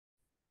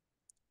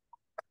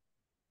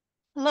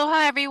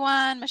Aloha,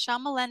 everyone. Michelle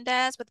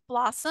Melendez with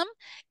Blossom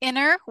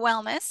Inner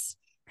Wellness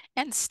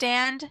and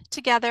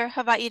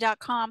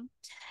StandTogetherHawaii.com.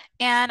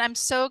 And I'm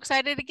so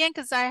excited again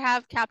because I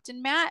have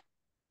Captain Matt,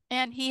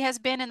 and he has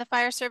been in the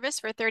fire service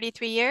for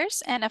 33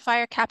 years and a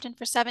fire captain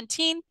for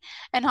 17,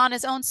 and on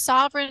his own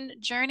sovereign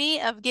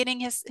journey of getting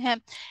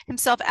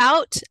himself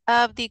out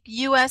of the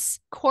U.S.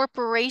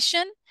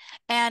 corporation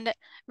and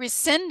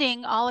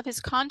rescinding all of his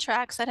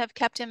contracts that have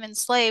kept him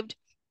enslaved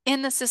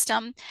in the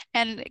system.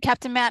 And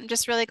Captain Matt, I'm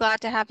just really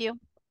glad to have you.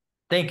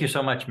 Thank you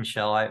so much,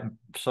 Michelle. I'm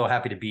so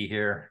happy to be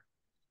here.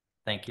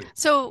 Thank you.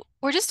 So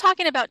we're just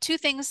talking about two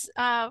things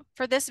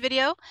for this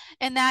video,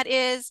 and that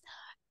is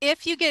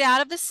if you get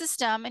out of the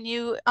system and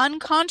you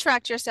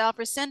uncontract yourself,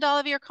 rescind all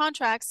of your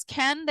contracts,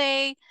 can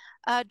they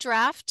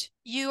draft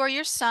you or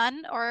your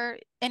son or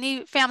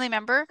any family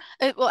member?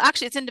 Well,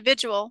 actually, it's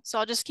individual, so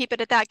I'll just keep it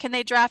at that. Can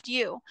they draft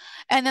you?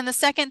 And then the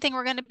second thing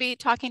we're going to be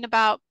talking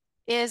about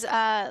is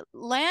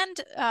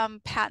land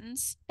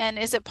patents, and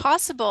is it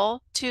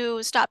possible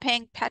to stop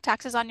paying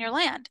taxes on your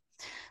land?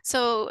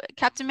 So,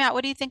 Captain Matt,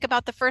 what do you think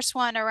about the first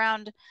one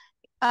around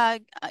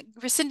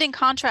rescinding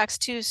contracts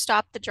to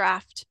stop the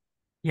draft?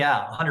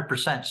 Yeah,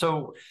 100%.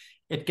 So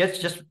it gets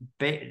just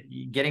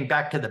getting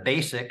back to the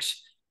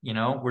basics.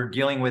 We're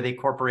dealing with a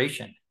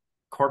corporation,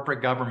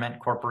 corporate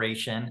government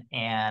corporation,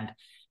 and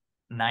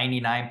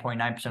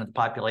 99.9% of the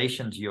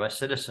population is U.S.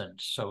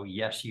 citizens. So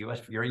yes,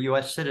 if you're a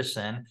U.S.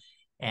 citizen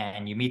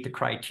and you meet the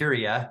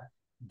criteria,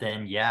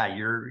 then yeah,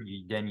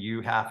 then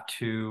you have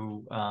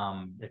to,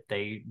 if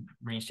they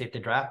reinstate the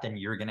draft, then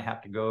you're going to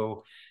have to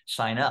go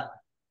sign up.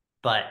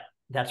 But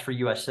that's for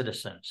U.S.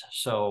 citizens.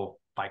 So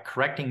by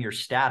correcting your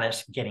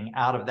status, getting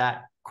out of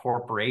that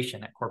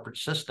corporation, that corporate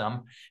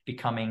system,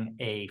 becoming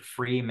a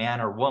free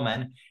man or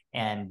woman,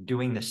 and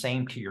doing the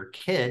same to your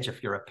kids,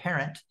 if you're a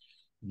parent,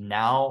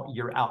 now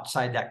you're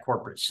outside that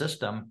corporate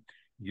system.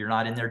 You're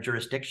not in their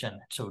jurisdiction.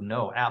 So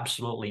no,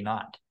 absolutely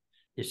not.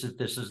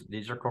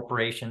 These are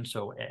corporations.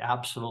 So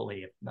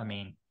absolutely. I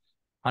mean,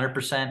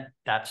 100%,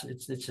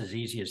 it's as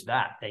easy as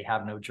that. They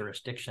have no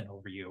jurisdiction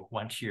over you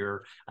once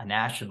you're a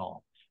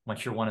national,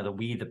 once you're one of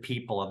we the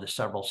people of the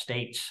several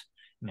states,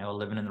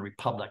 living in the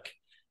republic,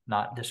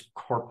 not this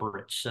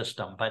corporate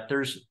system. But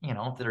there's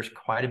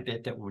quite a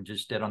bit that we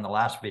just did on the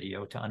last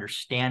video to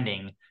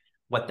understanding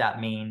what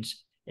that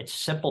means. It's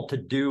simple to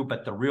do,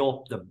 but the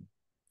real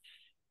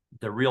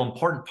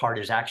important part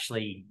is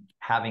actually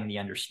having the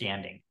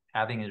understanding.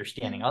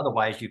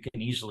 Otherwise, you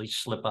can easily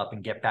slip up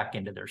and get back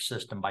into their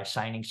system by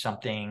signing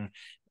something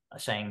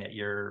saying that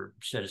you're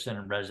citizen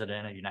and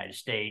resident of the United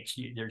States.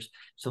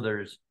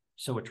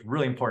 So it's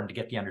really important to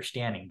get the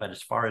understanding. But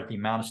as far as the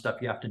amount of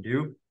stuff you have to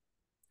do,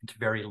 it's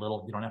very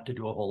little. You don't have to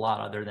do a whole lot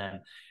other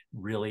than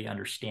really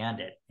understand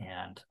it,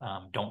 and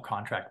don't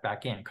contract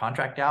back in.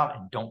 Contract out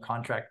and don't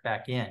contract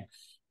back in,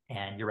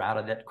 and you're out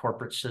of that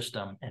corporate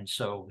system. And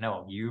so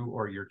no, you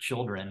or your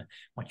children,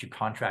 once you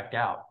contract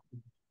out,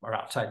 are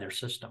outside their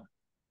system.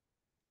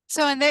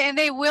 So, and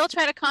they will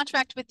try to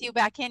contract with you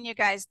back in, you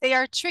guys. They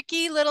are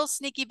tricky little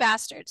sneaky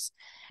bastards.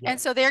 Yeah. And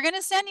so they're going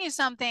to send you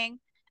something,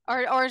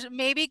 or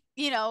maybe,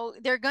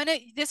 they're going to,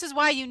 this is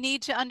why you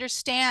need to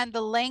understand the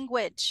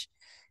language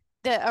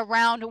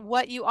around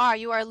what you are.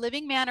 You are a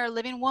living man or a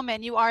living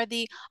woman. You are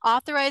the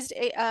authorized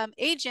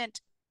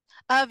agent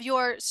of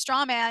your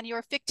straw man,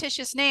 your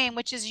fictitious name,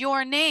 which is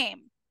your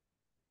name,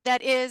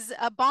 that is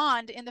a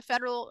bond in the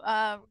Federal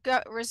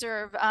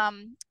Reserve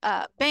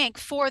Bank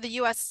for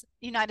the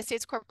United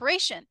States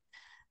Corporation.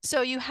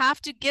 So you have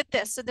to get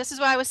this. So this is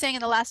what I was saying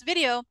in the last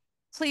video.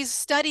 Please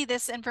study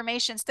this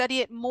information. Study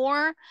it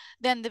more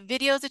than the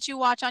videos that you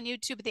watch on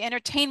YouTube, the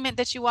entertainment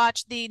that you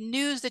watch, the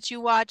news that you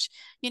watch.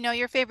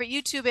 Your favorite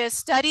YouTube is.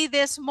 Study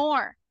this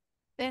more.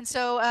 And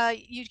so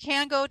you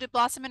can go to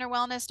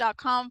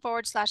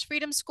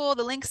blossominnerwellness.com/freedom school.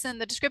 The link's in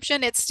the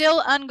description. It's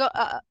still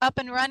up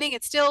and running.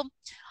 It's a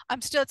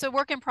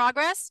work in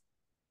progress,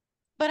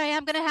 but I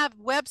am going to have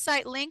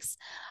website links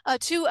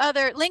to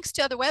other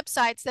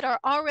websites that are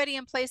already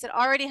in place, that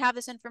already have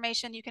this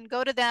information. You can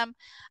go to them.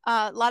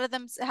 A lot of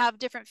them have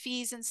different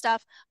fees and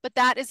stuff, but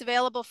that is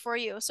available for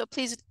you. So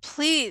please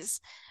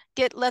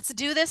let's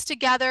do this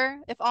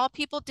together. If all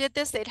people did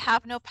this, they'd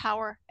have no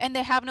power, and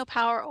they have no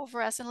power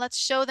over us. And let's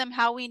show them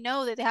how we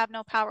know that they have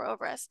no power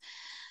over us.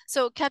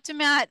 So Captain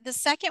Matt, the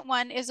second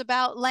one is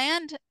about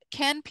land.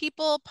 Can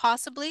people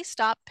possibly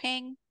stop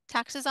paying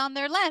taxes on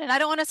their land? And I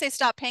don't want to say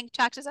stop paying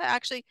taxes.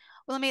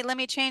 Let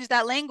me change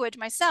that language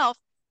myself.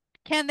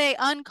 Can they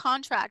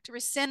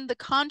rescind the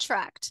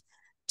contract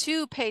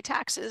to pay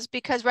taxes?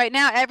 Because right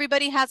now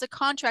everybody has a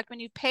contract. When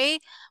you buy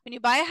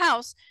a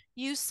house,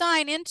 you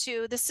sign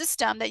into the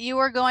system that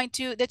you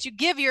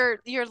give your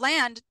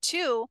land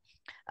to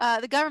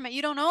the government.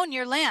 You don't own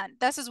your land.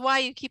 This is why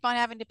you keep on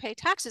having to pay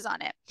taxes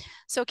on it.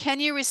 So can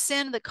you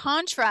rescind the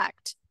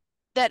contract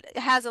that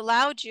has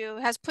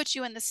put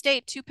you in the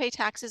state to pay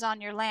taxes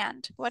on your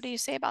land? What do you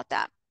say about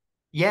that?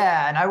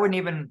 Yeah, and I wouldn't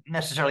even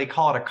necessarily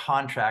call it a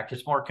contract.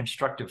 It's more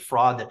constructive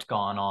fraud that's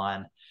gone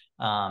on,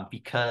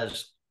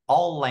 because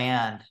all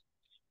land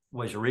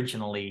was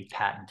originally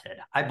patented.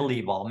 I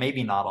believe all,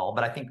 maybe not all,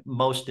 but I think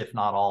most, if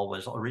not all,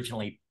 was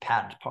originally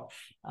patented.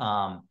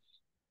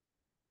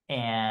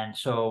 And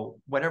so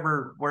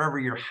wherever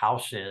your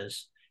house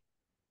is,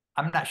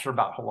 I'm not sure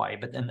about Hawaii,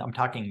 but then I'm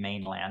talking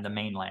mainland, the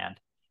mainland,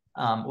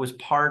 was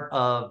part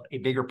of a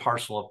bigger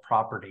parcel of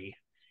property,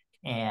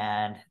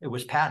 and it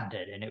was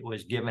patented, and it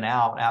was given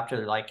out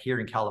after, like here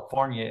in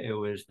California, it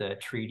was the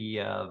Treaty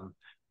of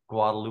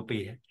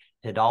Guadalupe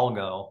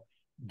Hidalgo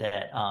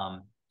that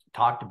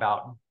talked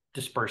about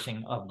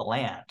dispersing of the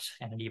lands,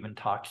 and it even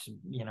talks, in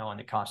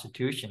the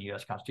Constitution,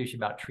 U.S. Constitution,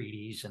 about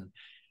treaties,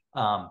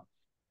 and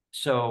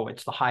so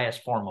it's the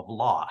highest form of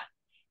law.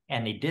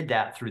 And they did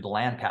that through the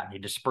land patent. They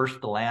dispersed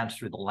the lands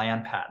through the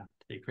land patent.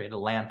 They created a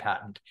land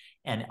patent.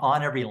 And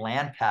on every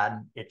land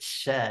patent, it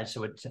says,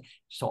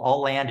 so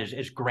all land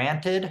is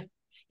granted.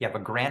 You have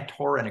a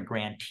grantor and a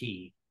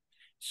grantee.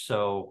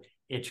 So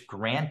it's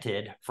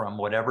granted from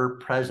whatever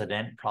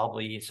president,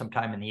 probably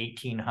sometime in the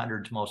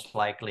 1800s, most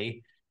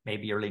likely,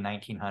 maybe early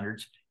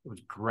 1900s. It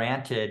was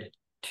granted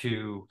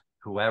to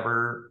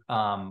whoever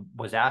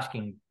was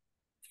asking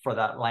for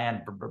that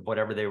land,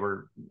 whatever they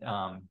were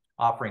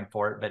offering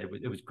for it, but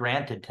it was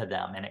granted to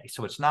them. And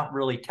so it's not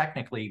really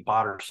technically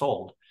bought or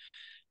sold.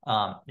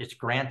 It's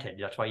granted.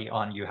 That's why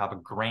you have a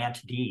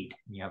grant deed.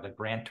 You have a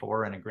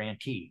grantor and a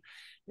grantee.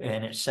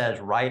 And it says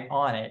right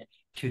on it,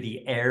 to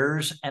the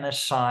heirs and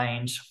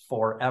assigns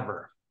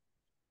forever.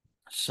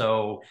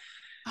 So,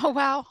 oh,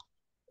 wow.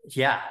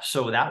 Yeah.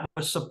 So that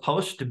was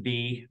supposed to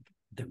be,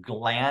 the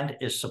land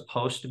is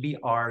supposed to be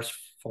ours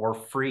for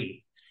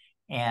free.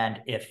 And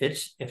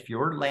if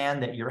your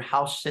land that your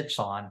house sits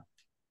on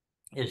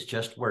is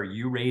just where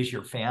you raise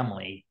your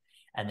family,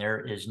 and there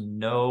is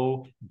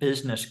no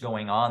business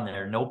going on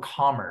there, no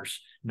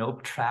commerce, no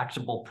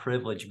taxable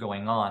privilege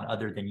going on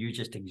other than you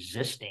just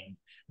existing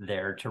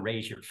there to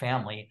raise your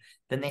family,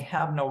 then they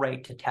have no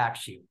right to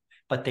tax you.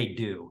 But they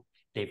do.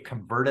 They've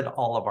converted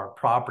all of our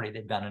property.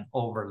 They've done an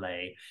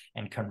overlay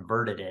and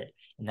converted it.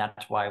 And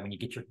that's why when you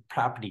get your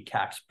property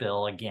tax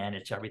bill, again,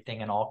 it's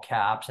everything in all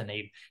caps. And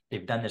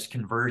they've done this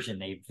conversion.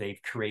 They've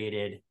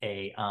created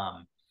a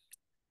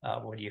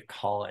what do you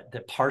call it?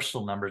 The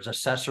parcel numbers,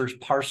 assessor's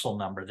parcel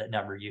number that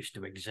never used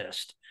to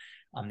exist.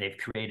 They've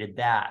created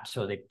that.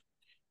 So they've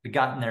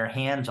gotten their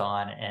hands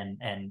on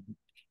and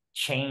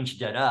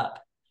changed it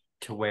up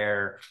to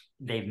where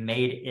they've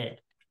made it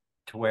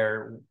to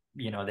where,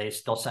 they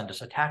still send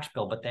us a tax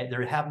bill, but they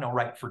have no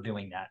right for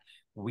doing that.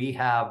 We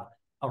have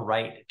a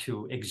right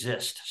to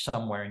exist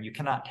somewhere, and you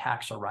cannot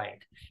tax a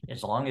right.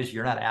 As long as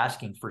you're not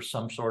asking for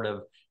some sort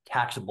of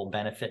taxable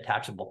benefit,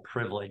 taxable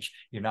privilege,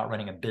 you're not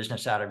running a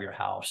business out of your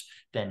house,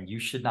 then you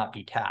should not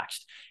be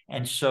taxed.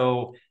 And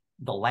so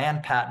the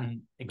land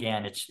patent,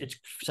 again, it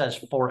says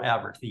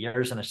forever, the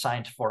heirs and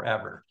assigns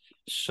forever.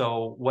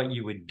 So what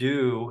you would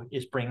do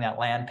is bring that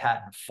land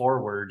patent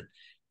forward.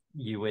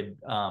 You would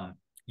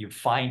you'd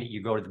find it,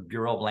 you go to the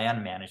Bureau of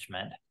Land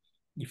Management,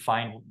 you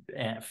find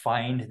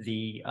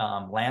the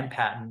land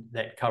patent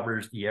that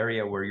covers the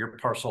area where your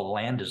parcel of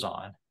land is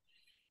on,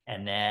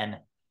 and then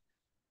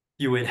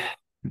you would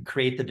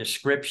create the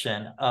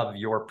description of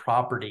your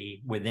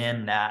property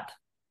within that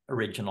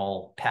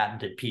original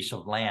patented piece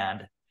of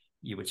land.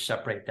 You would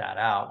separate that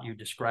out, you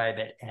describe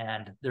it,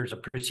 and there's a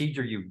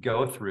procedure you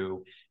go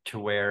through to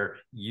where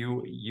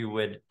you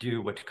would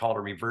do what's called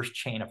a reverse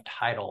chain of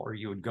title, or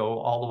you would go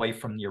all the way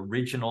from the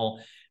original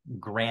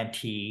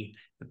grantee,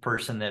 the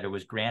person that it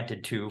was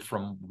granted to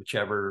from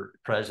whichever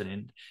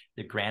president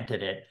that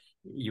granted it.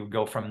 You would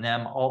go from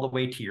them all the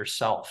way to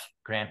yourself,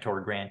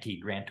 grantor,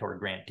 grantee,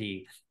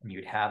 and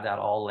you'd have that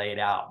all laid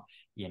out.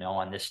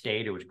 On this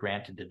date, it was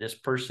granted to this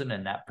person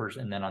and that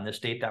person. And then on this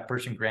date, that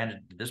person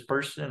granted to this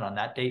person. And on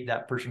that date,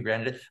 that person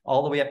granted it,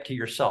 all the way up to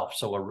yourself.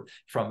 So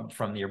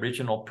from the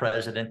original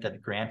president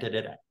that granted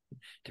it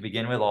to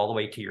begin with, all the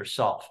way to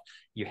yourself.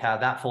 You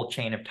have that full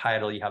chain of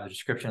title. You have the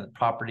description of the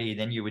property.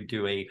 Then you would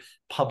do a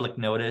public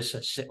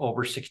notice,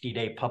 over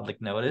 60-day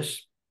public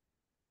notice,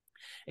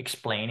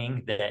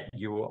 explaining that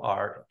you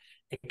are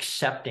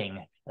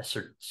accepting a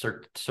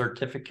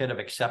certificate of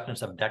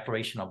acceptance of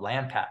declaration of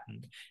land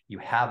patent. You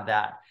have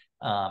that.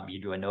 You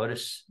do a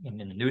notice in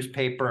the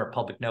newspaper, a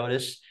public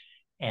notice,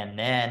 and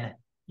then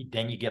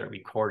you get it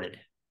recorded.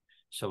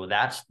 So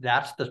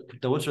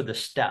those are the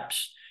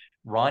steps.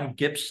 Ron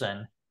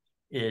Gibson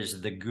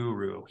is the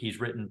guru. He's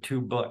written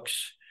 2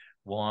 books.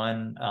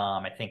 One,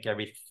 I think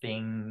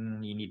Everything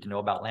You Need to Know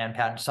About Land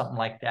Patents, something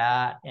like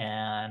that.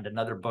 And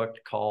another book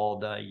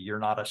called You're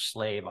Not a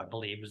Slave, I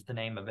believe is the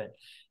name of it.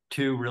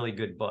 2 really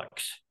good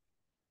books.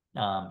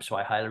 So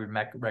I highly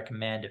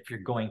recommend, if you're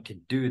going to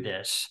do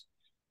this,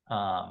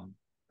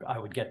 I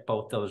would get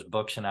both those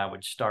books, and I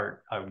would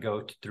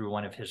go through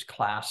one of his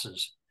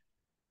classes.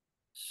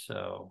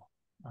 So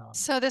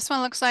this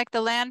one looks like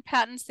the land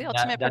patents, the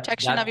ultimate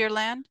protection of your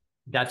land.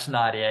 That's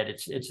not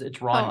it.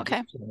 It's Ron. Oh,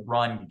 okay. Gibson,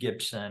 Ron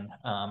Gibson.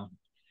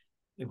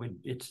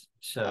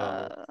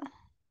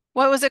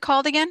 What was it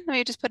called again? Let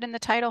me just put in the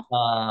title.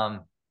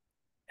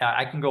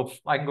 I can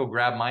go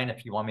grab mine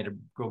if you want me to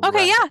go.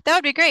 Okay, yeah, that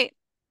would be great.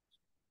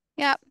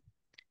 Yeah.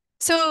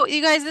 So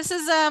you guys, this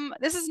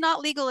is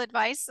not legal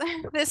advice.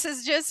 This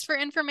is just for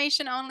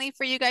information only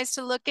for you guys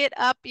to look it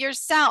up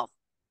yourself.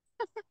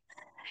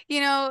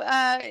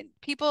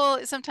 People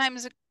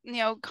sometimes,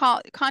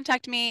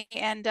 contact me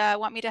and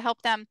want me to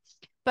help them.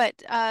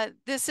 But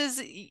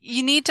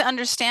you need to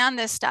understand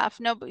this stuff.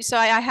 No, so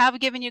I have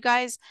given you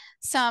guys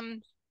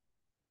some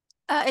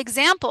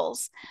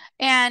examples,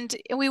 and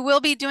we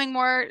will be doing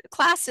more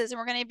classes, and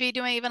we're going to be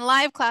doing even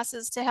live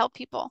classes to help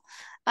people.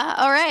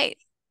 All right.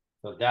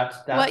 So that's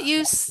What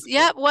you,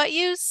 yeah, what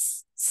you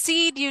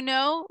see, do you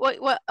know?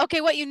 Okay,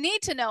 what you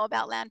need to know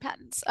about land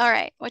patents. All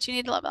right, what you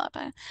need to know about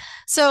patents.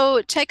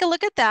 So take a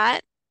look at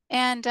that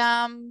and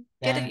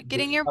and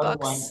getting your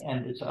books.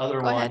 this other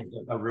Go one ahead.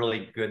 is a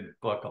really good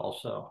book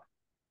also.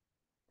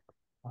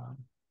 Um,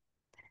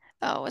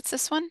 Oh, what's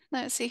this one?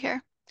 Let's see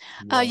here.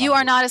 You Are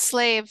Ron, Not a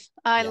Slave.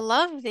 I yeah.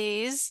 love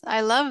these.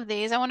 I love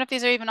these. I wonder if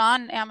these are even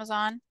on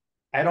Amazon.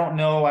 I don't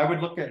know. I would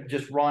look at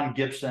just Ron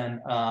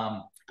Gibson.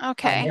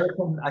 Okay.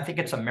 I think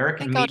it's I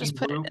think I'll just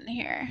put it in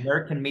here.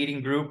 American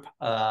Meeting Group,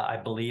 I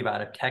believe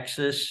out of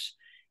Texas.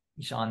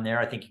 He's on there.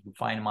 I think you can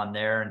find him on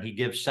there, and he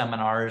gives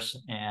seminars,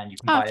 and you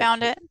can Oh, I buy it.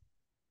 found it.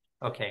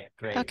 Okay,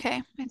 great.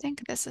 Okay, I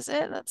think this is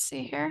it. Let's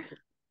see here.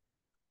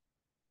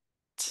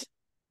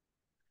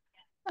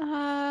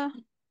 Uh,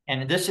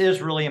 And this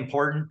is really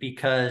important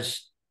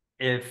because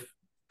if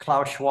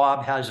Klaus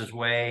Schwab has his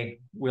way,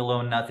 we'll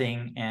own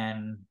nothing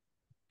and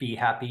be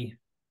happy.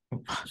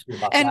 See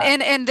about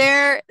and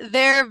that.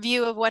 their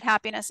view of what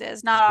happiness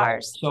is, not Right.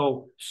 ours.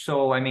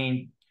 So I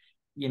mean,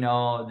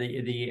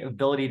 the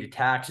ability to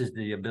tax is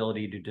the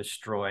ability to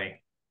destroy.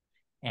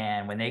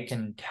 And when they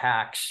can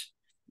tax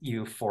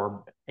you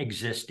for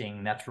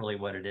existing, that's really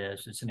what it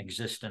is. It's an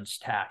existence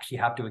tax. You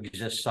have to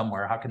exist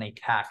somewhere. How can they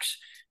tax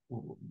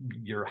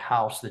your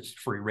house that's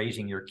for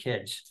raising your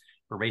kids,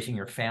 for raising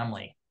your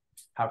family?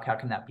 How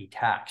can that be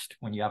taxed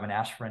when you haven't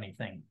asked for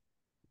anything?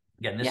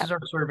 Again, this Yep. is our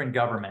servant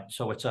government.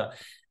 So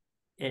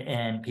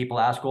and people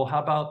ask, well, how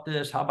about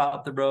this? How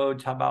about the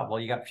roads? How about, well,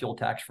 you got fuel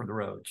tax for the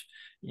roads.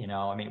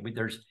 I mean,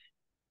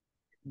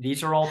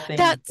 these are all things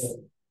That's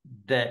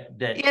that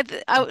yeah.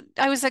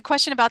 I was a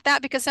question about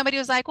that because somebody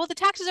was like, "Well, the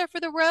taxes are for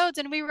the roads,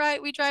 and we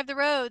drive the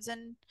roads,"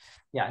 and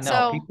yeah, no,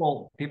 so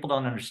people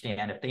don't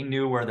understand. If they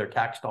knew where their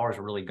tax dollars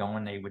are really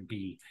going, they'd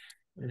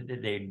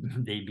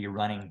be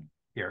running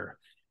here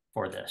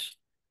for this.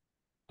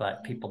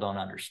 But people don't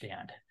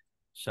understand.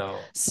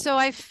 so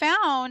I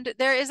found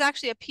there is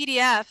actually a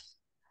PDF.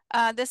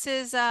 This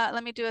is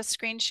let me do a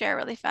screen share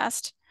really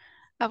fast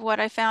of what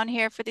I found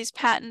here for these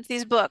patents,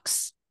 these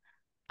books.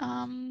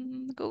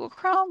 Google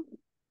Chrome.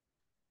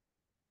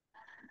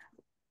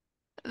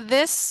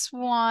 This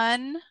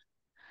one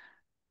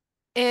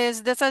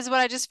this is what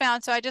I just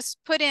found. So I just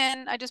put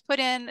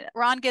in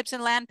Ron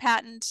Gibson land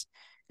patent,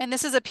 and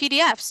this is a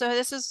PDF. So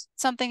this is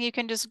something you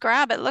can just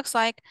grab. It looks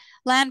like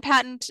land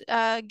patent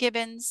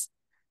Gibbons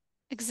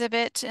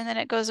exhibit, and then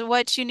it goes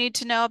what you need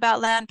to know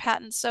about land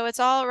patents. So it's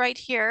all right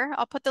here.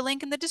 I'll put the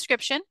link in the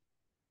description.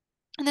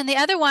 And then the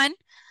other one,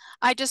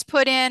 I just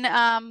put in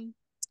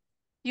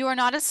You Are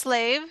Not a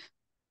Slave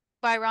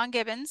by Ron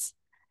Gibbons.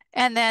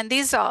 And then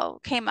these all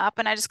came up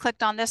and I just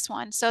clicked on this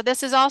one. So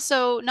this is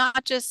also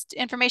not just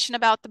information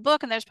about the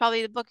book, and there's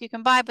probably the book you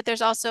can buy, but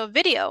there's also a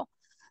video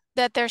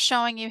that they're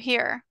showing you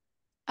here.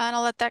 And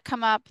I'll let that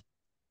come up.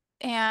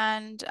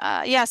 And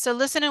yeah, so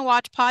listen and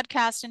watch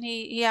podcast, and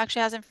he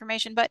actually has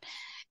information. But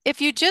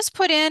if you just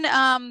put in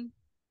in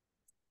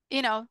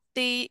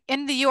the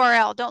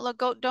URL,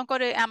 don't go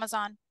to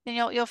Amazon, then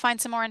you'll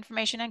find some more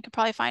information and can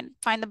probably find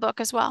the book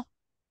as well.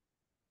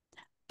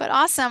 But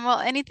awesome. Well,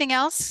 anything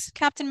else,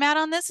 Captain Matt,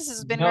 on this? This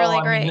has been no, really I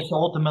mean, great. this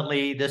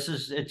ultimately,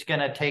 it's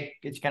gonna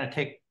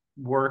take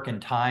work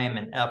and time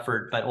and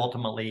effort, but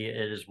ultimately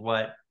it is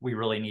what we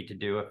really need to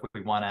do if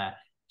we want to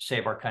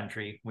save our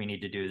country. We need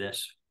to do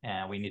this,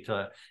 and we need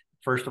to.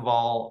 First of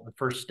all, the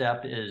first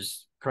step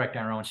is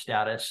correcting our own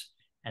status,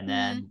 and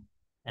Mm,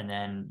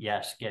 then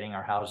yes, getting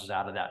our houses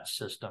out of that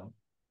system.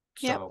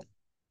 yep. So,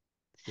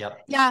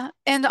 yep. Yeah.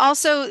 And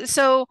also,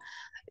 so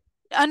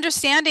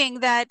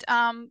understanding that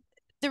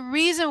the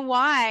reason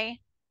why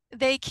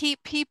they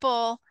keep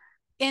people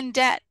in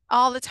debt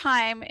all the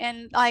time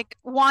and like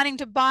wanting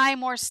to buy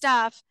more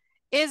stuff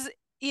is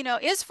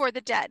is for the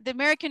debt. The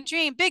American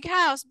dream, big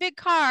house, big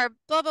car,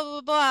 blah blah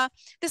blah blah.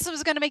 This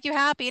was going to make you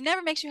happy. It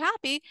never makes you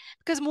happy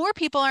because more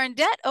people are in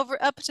debt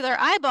over up to their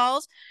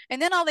eyeballs,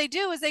 and then all they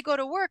do is they go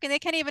to work and they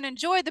can't even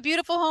enjoy the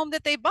beautiful home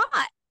that they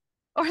bought,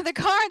 or the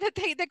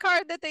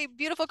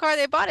beautiful car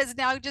they bought is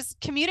now just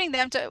commuting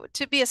them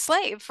to be a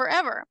slave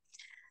forever.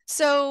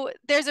 So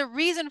there's a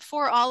reason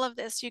for all of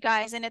this, you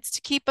guys, and it's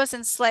to keep us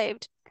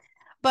enslaved.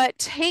 But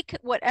take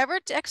whatever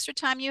extra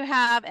time you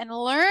have and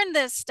learn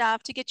this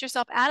stuff to get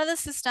yourself out of the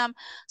system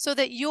so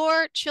that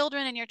your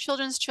children and your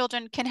children's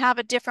children can have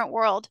a different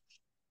world.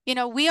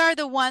 We are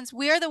the ones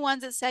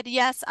that said,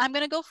 yes, I'm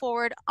going to go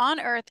forward on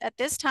earth at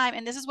this time,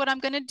 and this is what I'm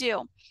going to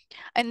do.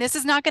 And this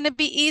is not going to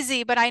be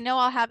easy, but I know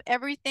I'll have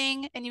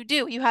everything, and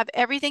you have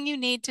everything you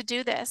need to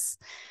do this.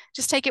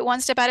 Just take it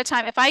one step at a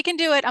time. If I can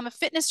do it, I'm a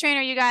fitness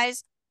trainer, you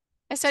guys.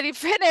 I studied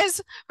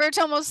fitness for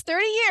almost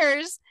 30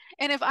 years.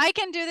 And if I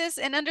can do this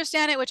and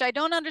understand it, which I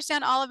don't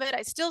understand all of it,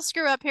 I still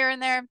screw up here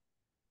and there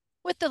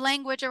with the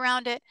language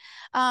around it.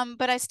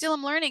 But I still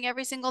am learning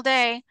every single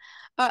day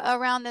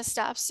around this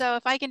stuff. So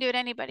if I can do it,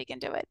 anybody can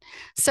do it.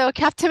 So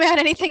Captain Matt,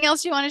 anything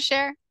else you want to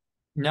share?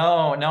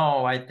 No,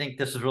 no, I think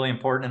this is really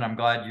important, and I'm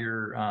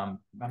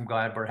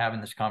glad we're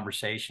having this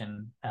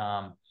conversation.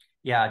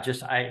 Yeah,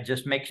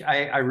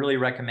 I really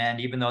recommend,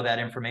 even though that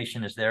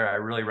information is there, I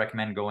really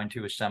recommend going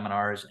to his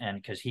seminars,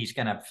 and because he's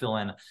going to fill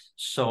in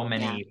so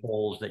many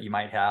holes that you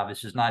might have.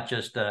 This is not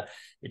just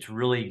it's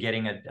really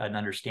getting an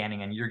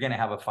understanding, and you're going to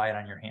have a fight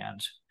on your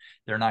hands.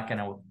 You're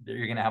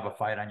going to have a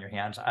fight on your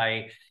hands.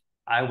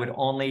 I would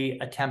only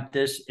attempt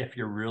this if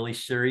you're really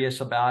serious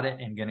about it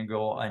and going to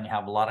go and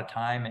have a lot of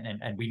time.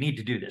 And we need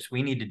to do this.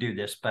 We need to do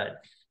this. But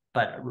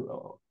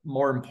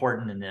more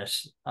important than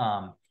this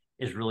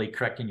is really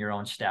correcting your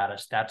own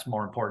status. That's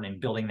more important in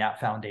building that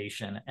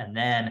foundation, and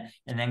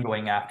then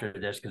going after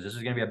this, because this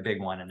is going to be a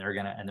big one, and they're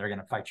going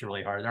to fight you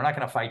really hard. They're not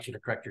going to fight you to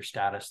correct your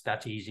status.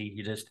 That's easy.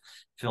 You just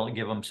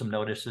give them some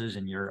notices,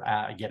 and you're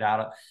get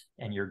out,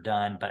 and you're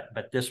done.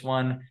 But this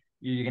one,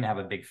 you're going to have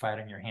a big fight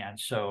on your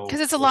hands. So, because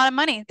it's a lot of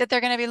money that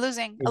they're going to be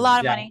losing. exactly. A lot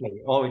of money.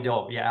 Oh,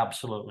 no, yeah,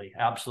 absolutely.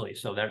 Absolutely.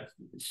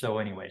 So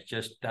anyways,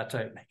 just that's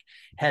a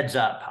heads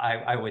up.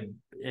 I would,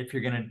 if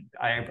you're going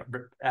to,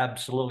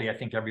 I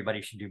think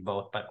everybody should do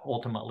both, but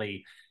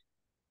ultimately,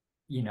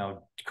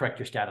 correct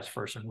your status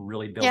first and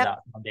really build that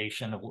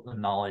foundation of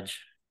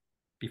knowledge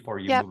before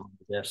you move on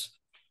to this.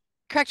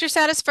 Correct your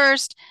status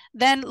first,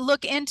 then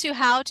look into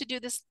how to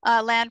do this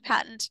land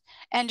patent,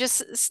 and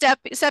just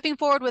stepping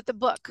forward with the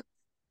book.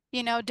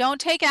 Don't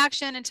take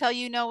action until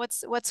you know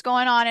what's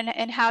going on,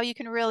 and how you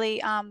can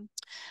really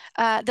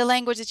the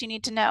language that you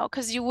need to know,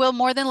 because you will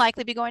more than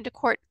likely be going to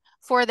court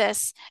for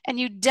this, and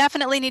you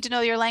definitely need to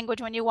know your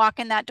language when you walk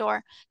in that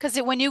door, because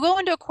when you go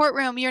into a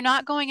courtroom, you're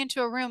not going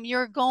into a room,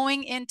 you're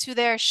going into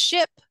their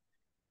ship,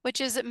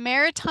 which is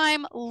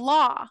maritime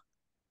law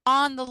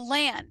on the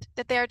land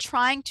that they're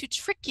trying to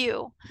trick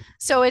you.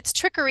 So it's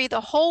trickery the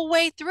whole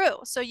way through.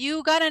 So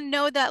you got to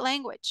know that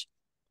language.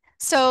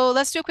 So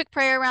let's do a quick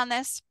prayer around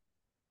this.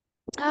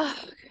 Oh,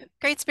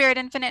 great Spirit,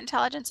 infinite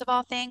intelligence of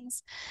all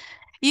things.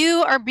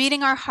 You are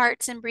beating our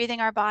hearts and breathing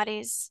our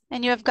bodies,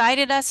 and you have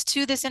guided us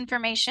to this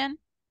information.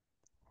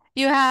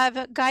 You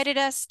have guided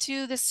us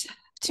to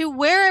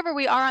wherever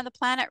we are on the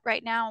planet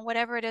right now,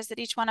 whatever it is that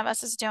each one of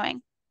us is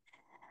doing.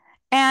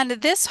 And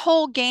this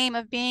whole game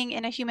of being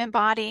in a human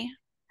body,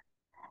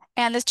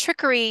 and this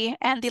trickery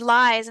and the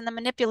lies and the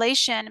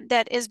manipulation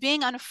that is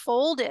being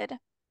unfolded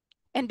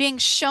and being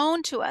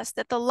shown to us,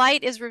 that the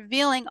light is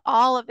revealing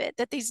all of it,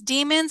 that these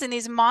demons and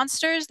these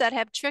monsters that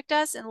have tricked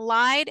us and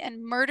lied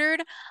and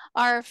murdered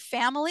our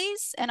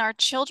families and our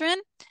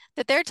children,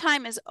 that their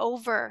time is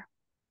over.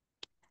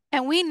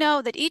 And we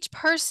know that each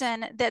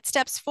person that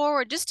steps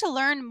forward just to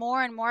learn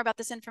more and more about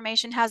this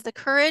information has the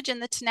courage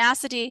and the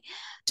tenacity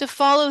to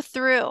follow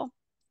through.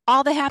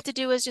 All they have to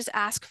do is just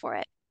ask for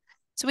it.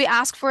 So we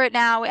ask for it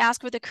now. We ask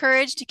for the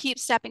courage to keep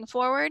stepping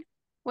forward.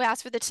 We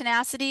ask for the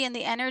tenacity and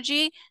the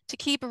energy to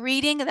keep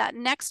reading that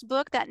next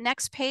book, that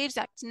next page,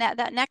 that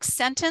next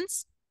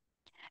sentence.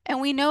 And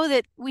we know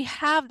that we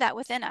have that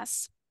within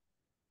us.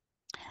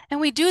 And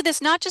we do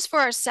this not just for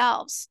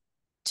ourselves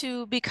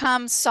to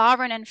become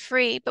sovereign and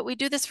free, but we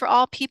do this for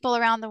all people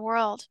around the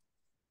world.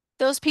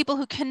 Those people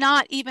who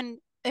cannot even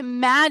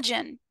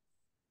imagine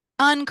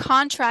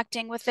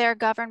uncontracting with their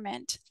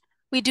government.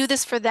 We do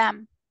this for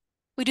them.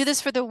 We do this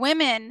for the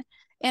women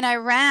in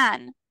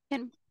Iran,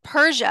 in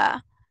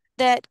Persia,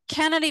 that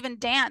cannot even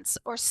dance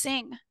or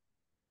sing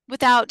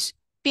without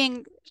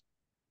being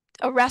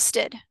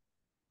arrested.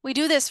 We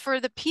do this for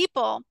the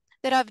people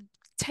that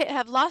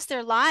have lost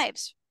their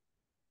lives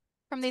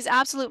from these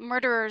absolute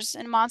murderers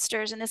and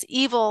monsters and this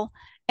evil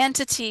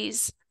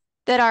entities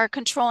that are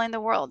controlling the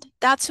world.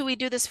 That's who we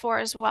do this for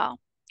as well.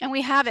 And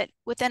we have it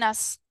within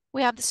us.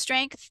 We have the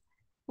strength.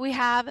 We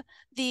have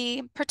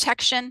the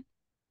protection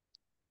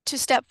to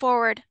step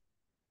forward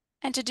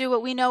and to do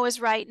what we know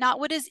is right, not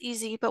what is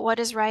easy, but what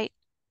is right.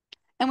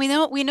 And we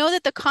know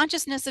that the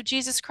consciousness of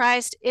Jesus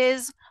Christ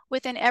is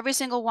within every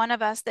single one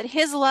of us, that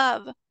his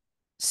love,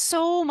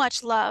 so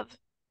much love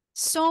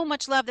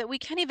that we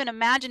can't even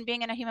imagine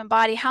being in a human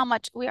body, how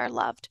much we are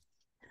loved.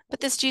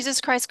 But this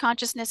Jesus Christ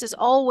consciousness is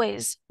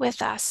always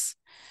with us,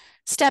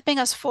 stepping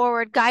us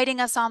forward, guiding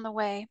us on the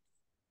way.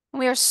 And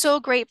we are so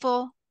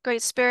grateful,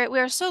 Great Spirit. We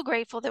are so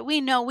grateful that we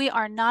know we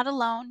are not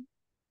alone.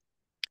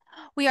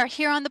 We are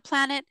here on the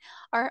planet.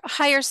 Our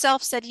higher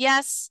self said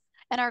yes,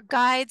 and our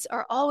guides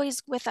are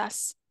always with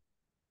us.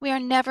 We are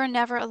never,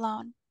 never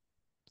alone.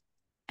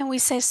 And we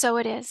say, so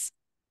it is.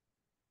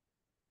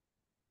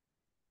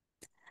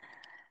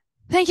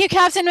 Thank you,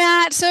 Captain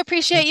Matt. So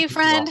appreciate you,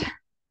 friend.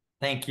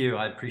 Thank you.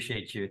 I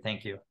appreciate you.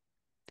 Thank you.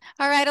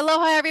 All right.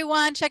 Aloha,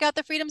 everyone. Check out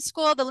the Freedom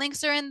School. The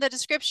links are in the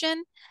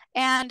description.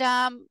 And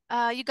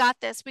you got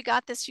this. We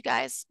got this, you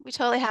guys. We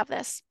totally have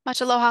this.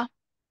 Much aloha.